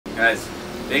Guys,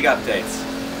 big updates.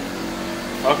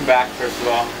 Welcome back, first of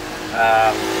all.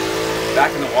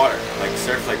 Back in the water, like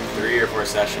surfed like 3 or 4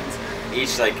 sessions,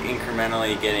 each like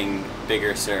incrementally getting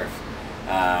bigger surf.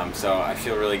 So I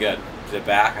feel really good. The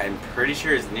back, I'm pretty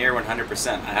sure is near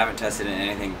 100%. I haven't tested in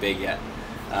anything big yet.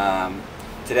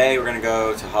 Today we're gonna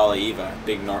go to Haleiwa,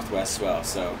 big northwest swell.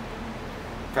 So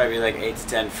probably like 8 to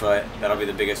 10 foot. That'll be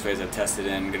the biggest waves I've tested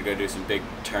in. I'm gonna go do some big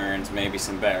turns, maybe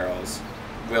some barrels.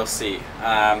 We'll see.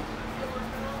 I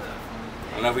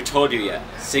don't know if we told you yet.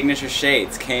 Signature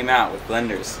shades came out with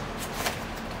blenders.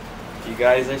 You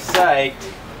guys are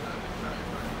psyched.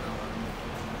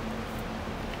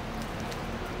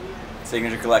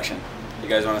 Signature collection. You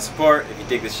guys want to support? If you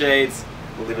dig the shades,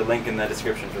 we'll leave a link in the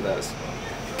description for those.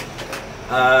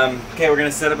 Okay, we're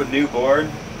gonna set up a new board.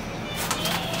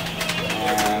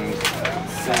 And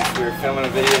since we were filming a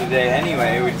video today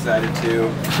anyway, we decided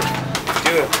to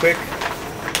do a quick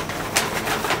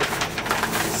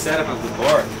setup of the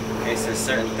board in case there's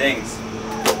certain things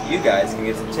you guys can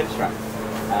get some tips from.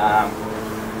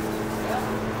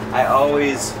 I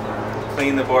always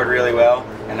clean the board really well,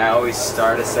 and I always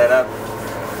start a setup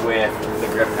with the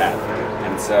grip pad.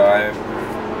 And so I'm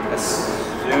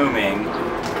assuming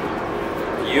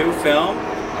you film,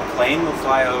 a plane will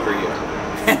fly over you.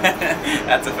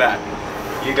 That's a fact.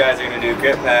 You guys are going to do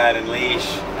grip pad and leash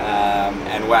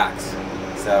and wax.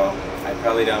 So I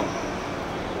probably don't.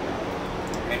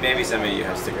 I mean, maybe some of you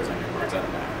have stickers on your boards, I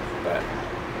don't know. But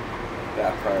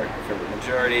that part for the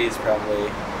majority is probably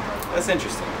less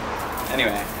interesting.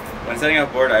 Anyway, when setting up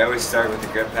a board, I always start with the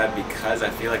grip pad because I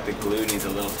feel like the glue needs a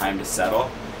little time to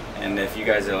settle. And if you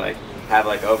guys are like have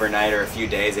like overnight or a few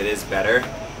days, it is better.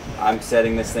 I'm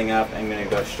setting this thing up. I'm gonna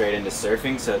go straight into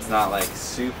surfing, so it's not like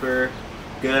super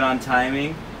good on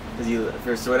timing.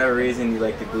 Because for whatever reason, you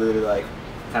like the glue to like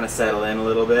kind of settle in a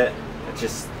little bit. It's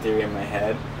just theory in my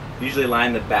head. Usually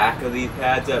line the back of these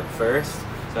pads up first,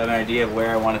 so I have an idea of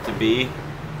where I want it to be.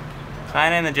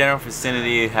 Kind of in the general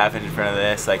vicinity, half inch in front of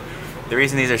this. Like the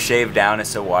reason these are shaved down is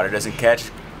so water doesn't catch.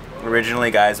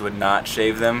 Originally, guys would not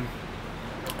shave them,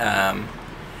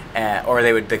 or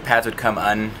the pads would come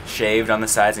unshaved on the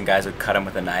sides, and guys would cut them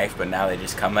with a knife. But now they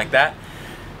just come like that.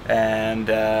 And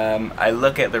I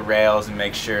look at the rails and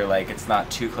make sure like it's not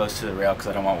too close to the rail because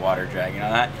I don't want water dragging on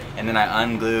that. And then I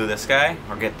unglue this guy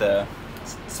or get the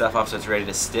stuff off so it's ready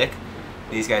to stick.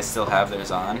 These guys still have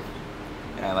theirs on,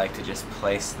 and I like to just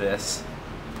place this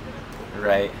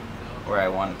right where I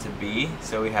want it to be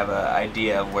so we have an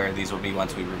idea of where these will be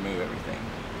once we remove everything.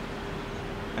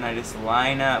 And I just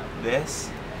line up this.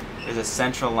 There's a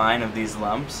central line of these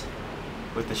lumps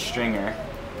with the stringer,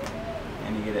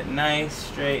 and you get it nice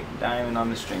straight diamond on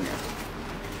the stringer.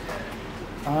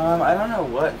 I don't know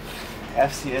what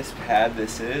FCS pad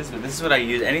this is, but this is what I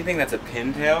use. Anything that's a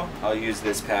pintail, I'll use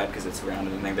this pad because it's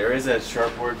rounded and thing. There is a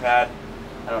Surfboard pad.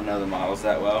 I don't know the models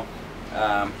that well,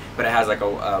 but it has like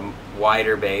a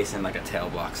wider base and like a tail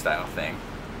block style thing.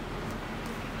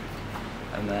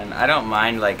 And then I don't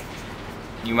mind, like,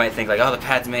 you might think like, oh, the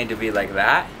pad's made to be like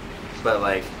that, but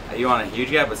like you want a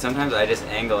huge gap. But sometimes I just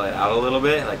angle it out a little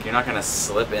bit. Like you're not gonna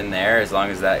slip in there as long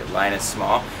as that line is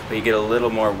small, but you get a little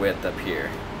more width up here.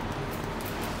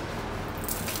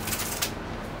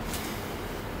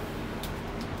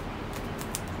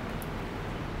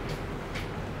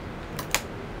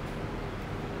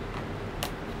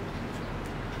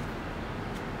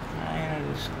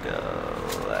 Just go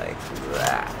like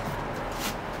that.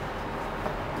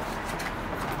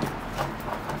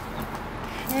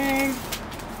 Okay.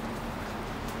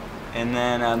 And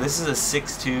then this is a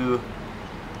 6.2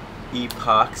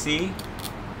 epoxy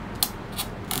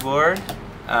board,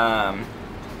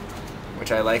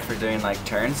 which I like for doing like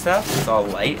turn stuff. It's all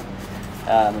light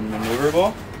and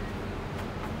maneuverable.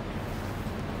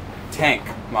 Tank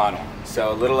model,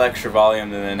 so a little extra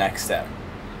volume than the next step.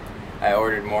 I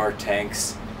ordered more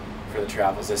tanks for the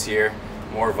travels this year,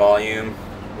 more volume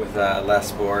with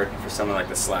less board for some of like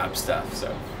the slab stuff.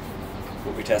 So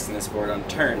we'll be testing this board on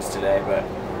turns today, but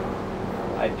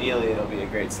ideally it'll be a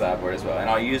great slab board as well. And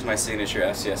I'll use my signature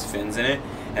FCS fins in it.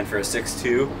 And for a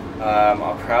 6.2,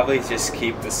 I'll probably just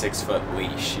keep the 6-foot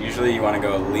leash. Usually you want to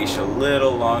go a leash a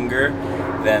little longer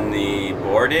than the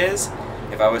board is.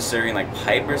 If I was serving like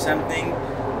pipe or something,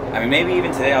 I mean, maybe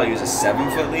even today I'll use a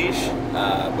 7-foot leash,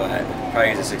 but probably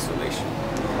use a 6-foot leash.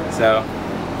 So,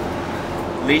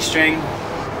 leash string,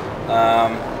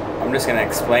 I'm just going to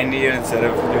explain to you instead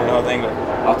of doing the whole thing, but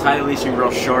I'll tie the leash string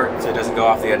real short so it doesn't go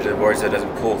off the edge of the board, so it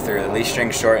doesn't pull through. The leash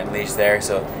string short and leash there,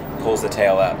 so it pulls the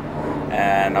tail up.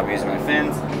 And I'll be using my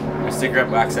fins, my sticker up,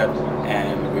 wax up,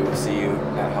 and we will see you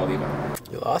at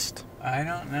Haleiwa. You lost? I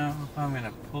don't know if I'm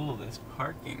gonna pull this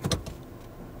parking.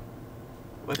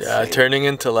 Yeah, turning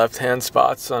into left-hand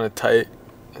spots on a tight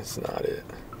is not it.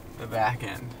 The back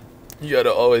end. You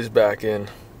gotta always back in.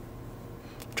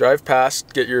 Drive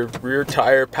past, get your rear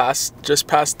tire just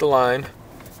past the line,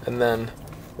 and then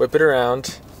whip it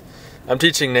around. I'm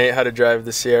teaching Nate how to drive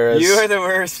the Sierras. You are the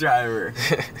worst driver.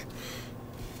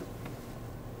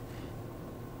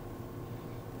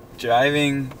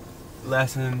 Driving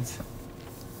lessons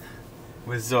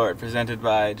with Zoard, presented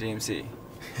by GMC.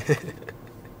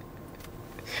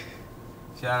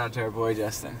 Shout out to our boy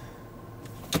Justin.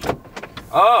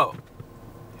 Oh,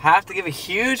 have to give a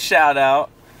huge shout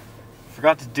out.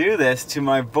 Forgot to do this to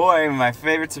my boy, my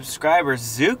favorite subscriber,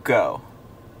 Zuko.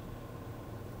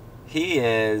 He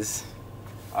is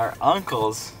our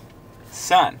uncle's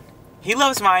son. He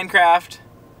loves Minecraft,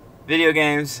 video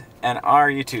games, and our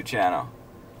YouTube channel.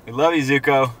 We love you,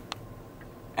 Zuko.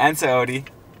 And Saodi,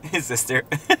 his sister.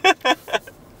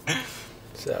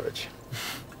 Savage.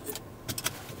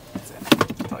 That's it.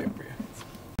 That's all I got for you.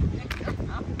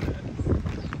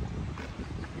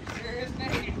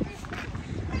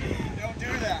 Don't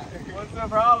do that. What's the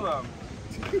problem?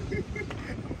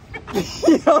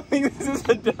 You don't think this is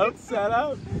a dope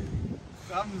setup?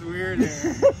 Something's weird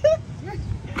here.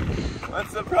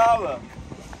 What's the problem?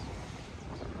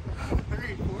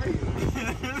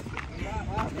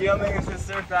 You don't think it's just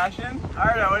surf fashion?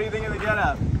 Ardo, what do you think of the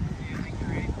getup?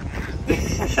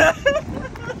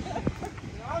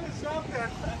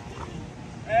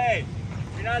 Hey,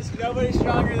 nobody's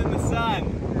stronger than the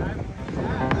sun.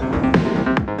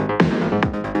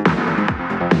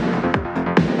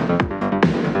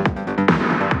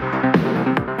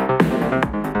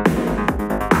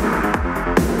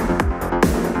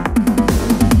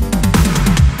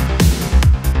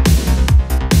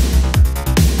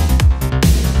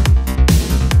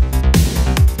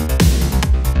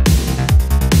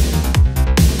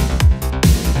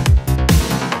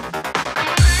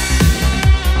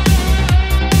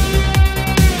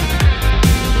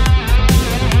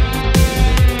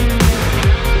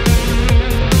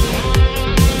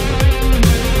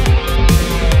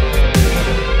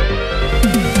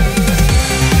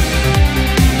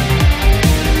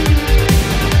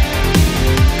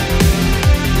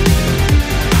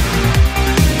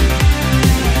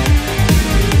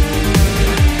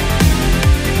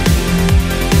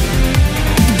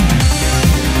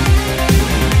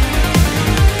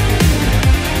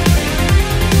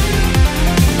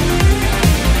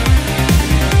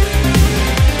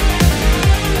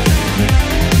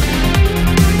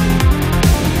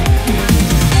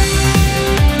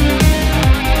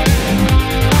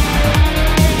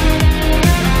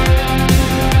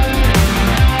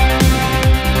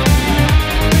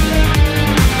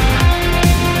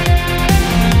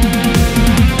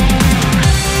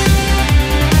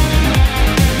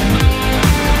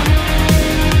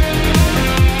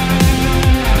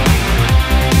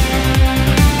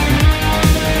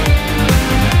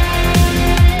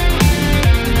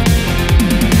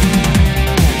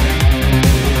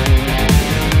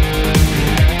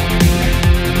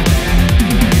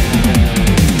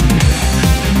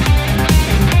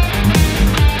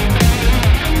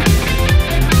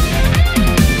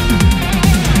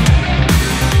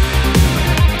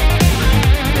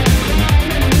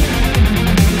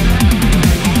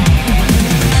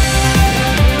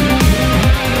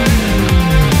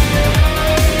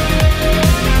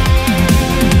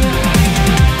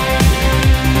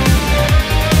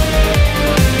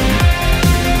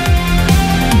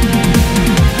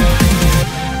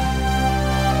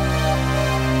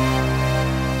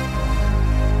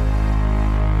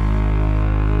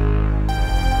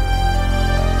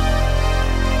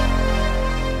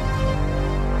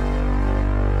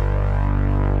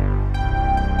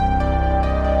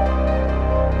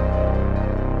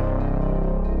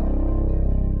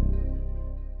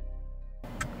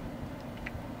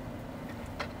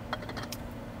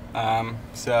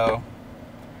 So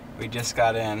we just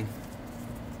got in,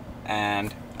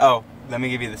 and oh, let me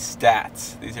give you the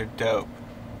stats. These are dope.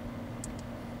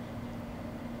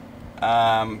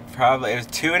 Probably it was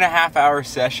 2.5 hour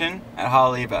session at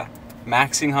Haleiwa,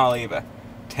 maxing Haleiwa,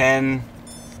 10,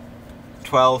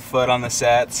 12 foot on the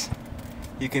sets.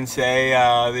 You can say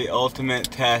the ultimate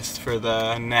test for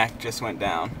the neck just went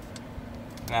down.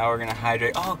 Now we're gonna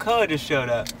hydrate. Oh, Koa just showed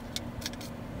up.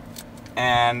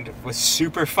 And was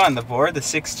super fun. The board, the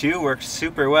 6.2, worked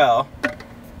super well.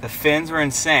 The fins were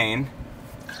insane,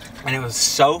 and it was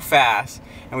so fast.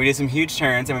 And we did some huge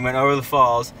turns, and we went over the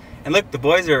falls. And look, the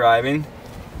boys are arriving.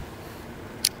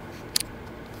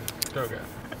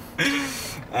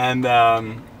 And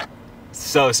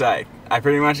so psyched. I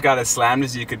pretty much got as slammed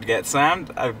as you could get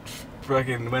slammed. I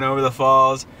fucking went over the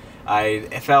falls. I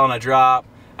fell in a drop.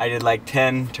 I did like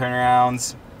 10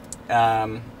 turnarounds.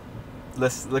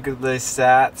 Let's look at the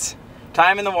stats.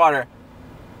 Time in the water.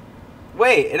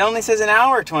 Wait, it only says an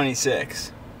hour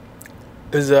 26.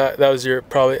 Is that was your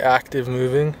probably active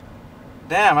moving?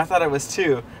 Damn, I thought it was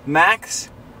 2. Max,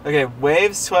 okay,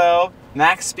 waves 12,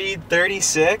 max speed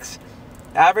 36,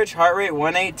 average heart rate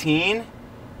 118,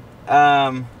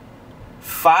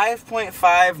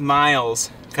 5.5 miles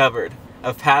covered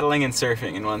of paddling and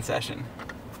surfing in one session.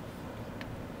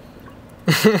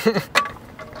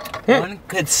 One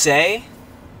could say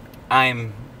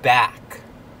I'm back.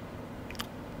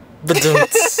 The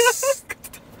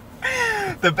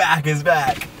back is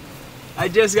back. I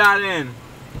just got in.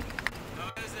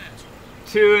 How was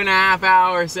it? 2.5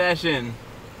 hour session.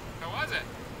 How was it?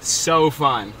 So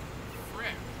fun.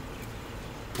 Frick.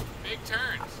 Big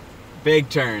turns. Big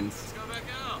turns. Let's go back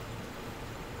out.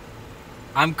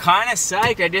 I'm kind of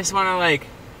psyched. I just want to like.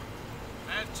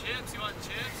 I have chips. You want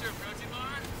chips or a protein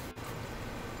bar?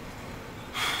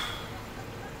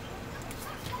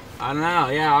 I don't know.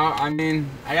 Yeah, I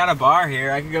mean, I got a bar here.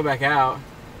 I could go back out.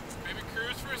 Maybe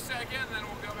cruise for a second, then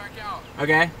we'll go back out.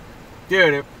 Okay.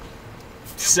 Dude,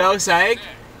 so psyched.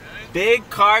 Big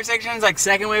car sections, like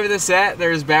second wave of the set.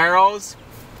 There's barrels.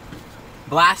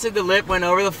 Blasted the lip, went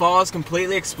over the falls,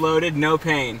 completely exploded, no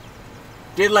pain.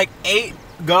 Did like 8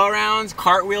 go-arounds,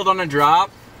 cartwheeled on a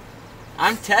drop.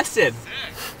 I'm tested. Sick.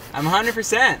 I'm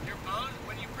 100%. Your bone,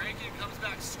 when you break it, comes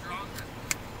back stronger.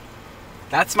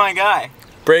 That's my guy.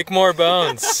 Break more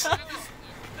bones. That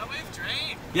wave's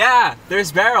drained. Yeah,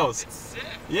 there's barrels. It's sick.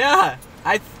 Yeah,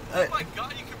 Oh my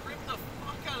god, you can rip the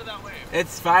fuck out of that wave.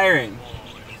 it's firing.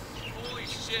 Holy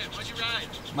shit, what'd you ride?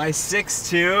 My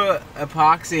 6.2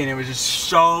 epoxy, and it was just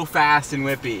so fast and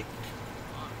whippy.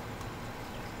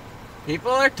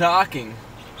 People are talking.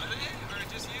 Are they? Or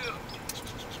just you?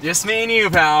 Just me and you,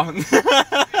 pal.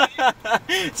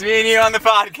 It's me and you on the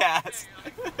podcast.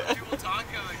 People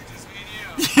talking like just me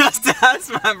and you. Just us,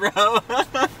 my bro.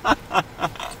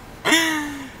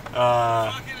 I'm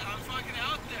fucking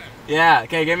out there. Yeah,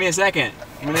 okay, give me a second.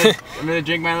 I'm gonna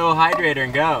drink my little hydrator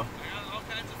and go. I got all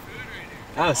kinds of food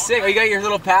right here. Oh, sick. Oh, you got your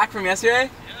little pack from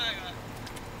yesterday? Yeah, I got.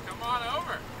 Come on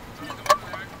over.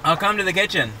 I'll come to the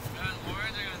kitchen. I got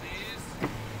orange, I got these.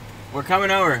 We're coming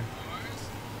over. Yours.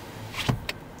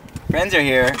 Friends are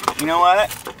here. You know what?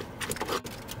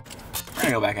 We're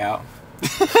gonna go back out.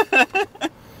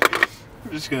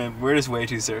 We're just way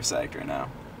too surf psyched right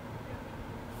now.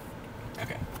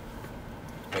 Okay.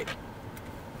 Wait.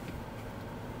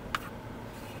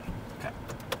 Okay.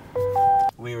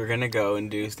 We were gonna go and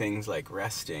do things like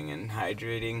resting and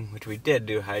hydrating, which we did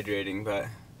do hydrating, but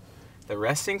the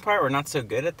resting part, we're not so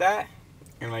good at that.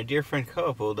 And my dear friend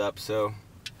Koa pulled up, so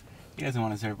he doesn't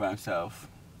want to surf by himself.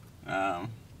 We're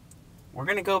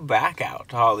gonna go back out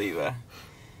to Haleiwa,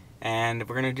 and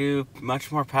we're gonna do much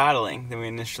more paddling than we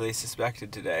initially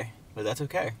suspected today. But that's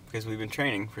okay, because we've been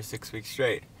training for 6 weeks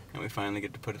straight, and we finally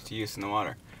get to put it to use in the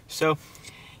water. So,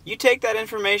 you take that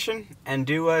information and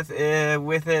do with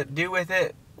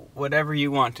it whatever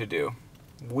you want to do.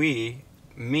 Zoard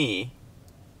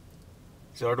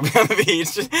will be on the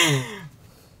beach,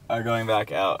 are going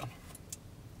back out.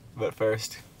 But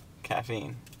first,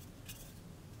 caffeine.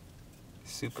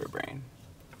 Super brain.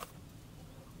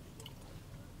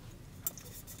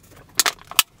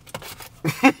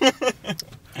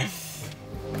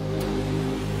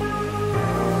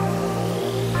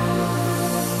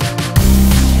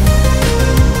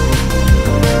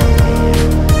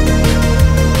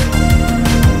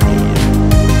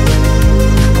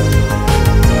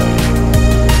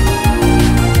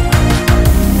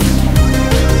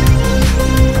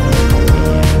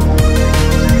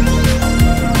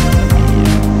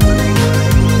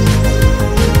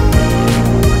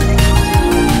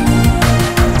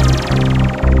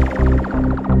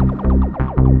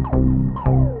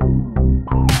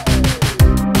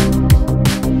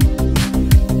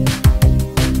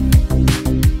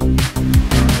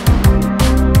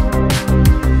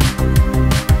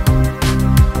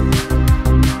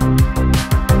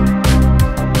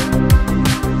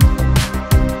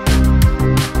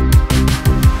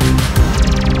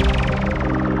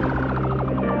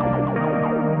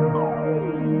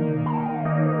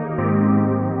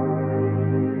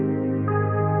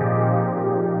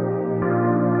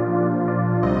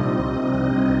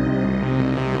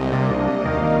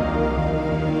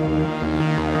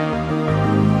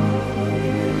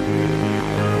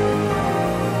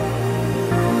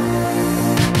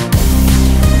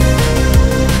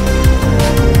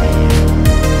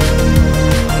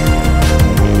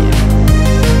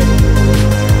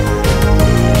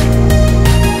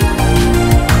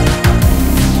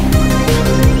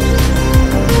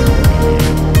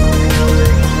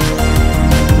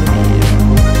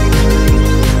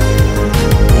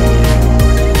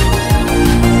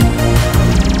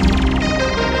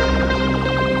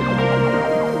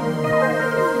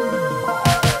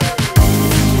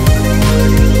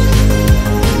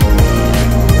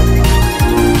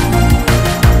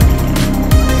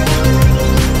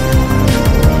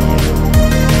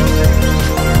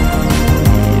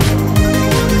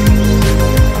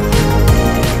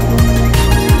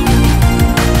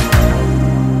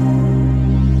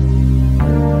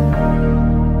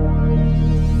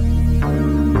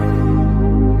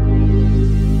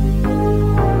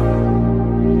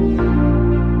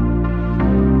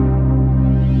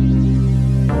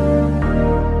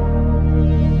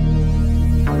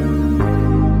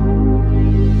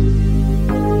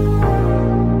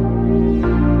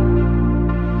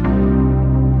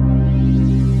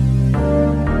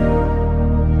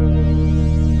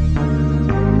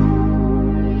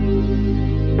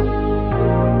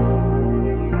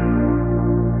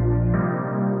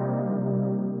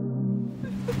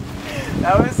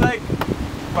 like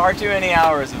far too many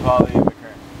hours of Haleiwa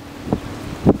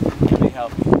current. Really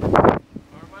healthy. Are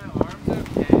my arms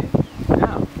okay?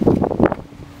 No.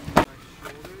 My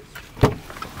shoulders?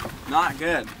 Not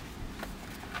good.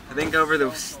 I think over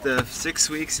the 6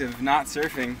 weeks of not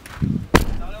surfing, I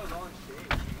thought I was all in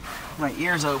shape. my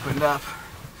ears opened up.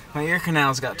 My ear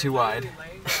canals got too wide. Laying down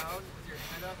with your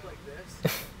head up like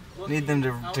this. Need them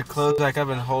to close back up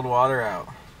and hold water out.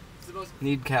 It's the most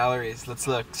Need calories. Let's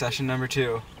look. Session number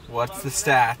 2. What's the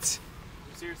stats?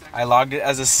 serious I logged it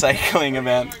as a cycling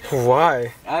event.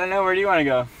 Why? I don't know. Where do you want to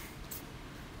go?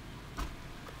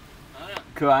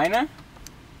 Kuaina?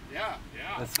 Yeah.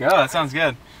 Let's go. That sounds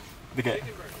good. Okay.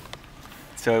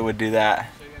 So it would do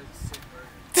that.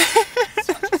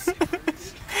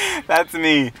 That's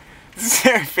me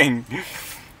surfing.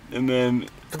 And then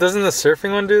But doesn't the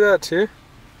surfing one do that too?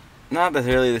 not that's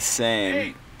really the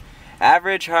same.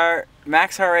 Average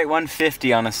max heart rate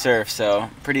 150 on a surf, so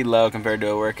pretty low compared to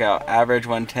a workout. Average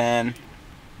 110.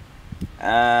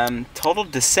 Total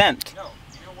descent.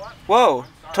 Whoa.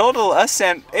 Total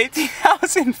ascent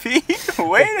 18,000 feet.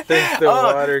 Wait. I think the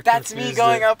water that's me confused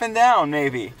going it. up and down.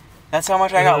 Maybe. That's how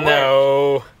much I got.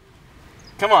 No.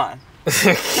 Come on.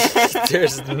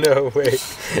 There's no way.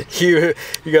 You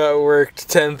got worked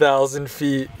 10,000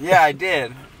 feet. Yeah, I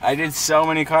did. I did so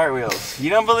many cartwheels.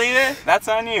 You don't believe it? That's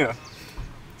on you.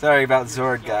 Sorry about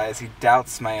Zoard, guys. He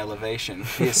doubts my elevation.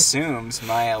 He assumes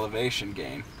my elevation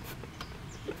gain.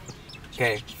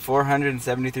 Okay,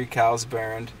 473 calories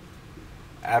burned.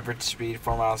 Average speed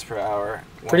 4 miles per hour.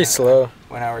 Pretty slow.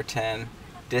 1 hour 10.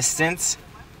 Distance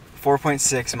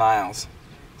 4.6 miles.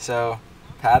 So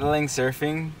paddling,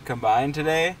 surfing combined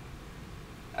today.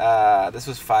 This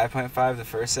was 5.5 the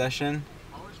first session.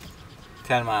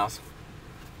 10 miles.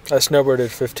 I snowboarded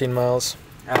 15 miles.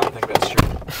 I don't think that's true.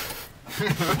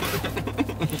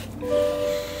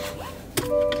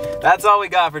 That's all we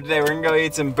got for today. We're gonna go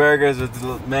eat some burgers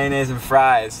with mayonnaise and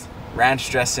fries. Ranch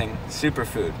dressing,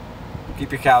 superfood.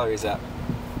 Keep your calories up.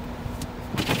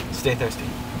 Stay thirsty.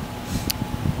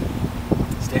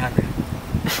 Stay hungry.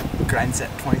 Grind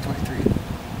set 2023.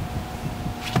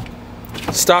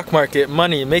 Stock market,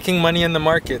 money, making money in the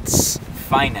markets.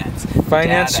 Finance.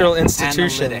 Financial data,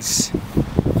 institutions. Analytics,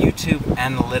 YouTube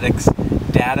analytics,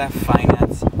 data,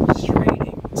 finance,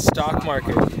 trading. Stock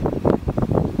market. YouTube,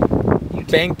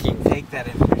 Banking. Take that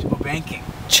information. Oh, banking.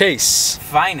 Chase.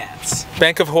 Finance.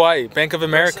 Bank of Hawaii. Bank of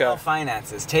Personal America.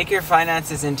 finances. Take your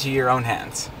finances into your own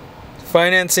hands.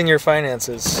 Financing your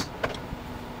finances.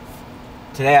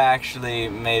 Today I actually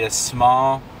made a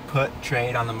small put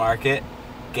trade on the market.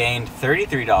 Gained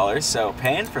 $33, so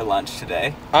paying for lunch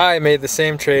today. I made the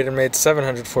same trade and made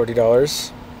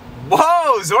 $740.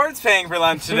 Whoa, Zoard's paying for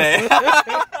lunch today.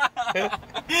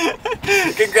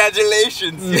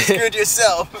 Congratulations, you screwed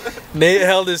yourself. Nate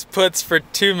held his puts for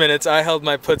 2 minutes. I held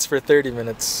my puts for 30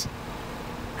 minutes.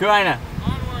 Kuaina.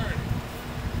 Onward.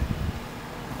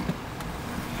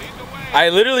 Lead the way. I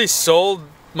literally sold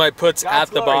my puts God's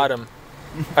at the glory. bottom.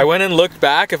 I went and looked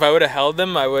back. If I would have held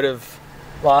them, I would have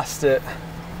lost it.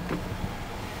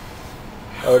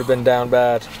 I would have been down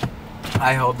bad.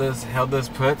 I held those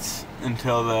puts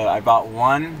until I bought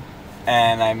one,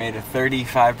 and I made a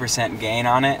 35% gain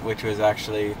on it, which was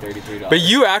actually $33. But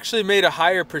you actually made a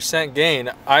higher percent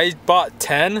gain. I bought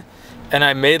 10 and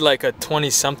I made like a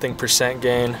 20-something%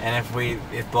 gain. And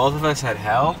if both of us had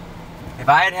held, if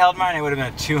I had held mine, it would have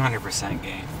been a 200%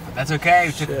 gain. But that's okay.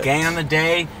 We took a Shit. gain on the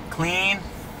day, clean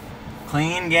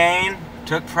gain.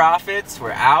 Took profits.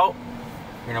 We're out.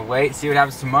 We're gonna wait, see what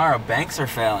happens tomorrow. Banks are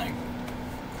failing.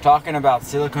 Talking about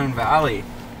Silicon Valley.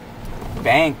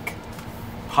 Bank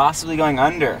possibly going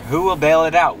under. Who will bail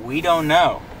it out? We don't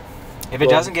know. If it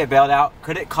Well- doesn't get bailed out,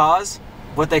 could it cause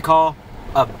what they call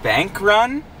a bank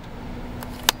run?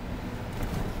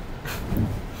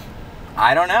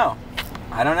 I don't know.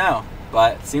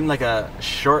 But it seemed like a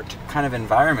short kind of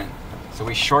environment. So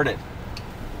we shorted.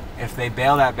 If they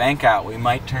bail that bank out, we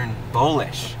might turn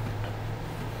bullish.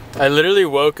 I literally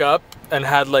woke up and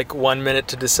had like 1 minute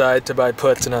to decide to buy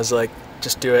puts, and I was like,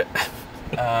 just do it.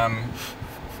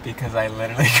 Because I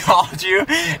literally called you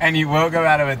and you woke up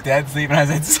out of a dead sleep and I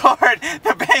said, Zoard,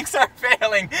 the banks are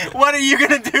failing. What are you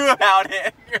gonna do about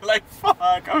it? You're like, fuck.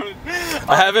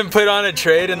 I haven't put on a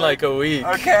trade in like a week.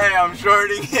 Okay, I'm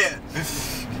shorting it.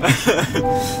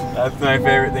 That's my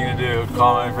favorite thing to do.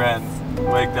 Call my friends,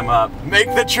 wake them up.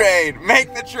 Make the trade.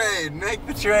 Make the trade. Make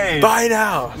the trade. Buy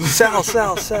now. Sell,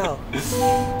 sell, sell.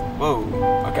 Whoa.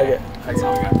 Okay. That's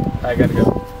all we got. I gotta go.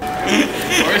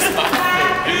 Where's my...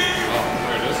 Oh,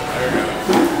 there it is. There we go.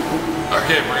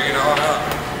 Okay, bring it on up.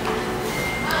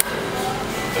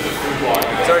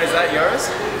 Sorry, is that yours?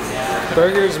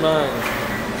 Burger's mine.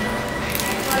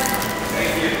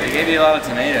 They gave you a lot of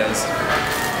tomatoes.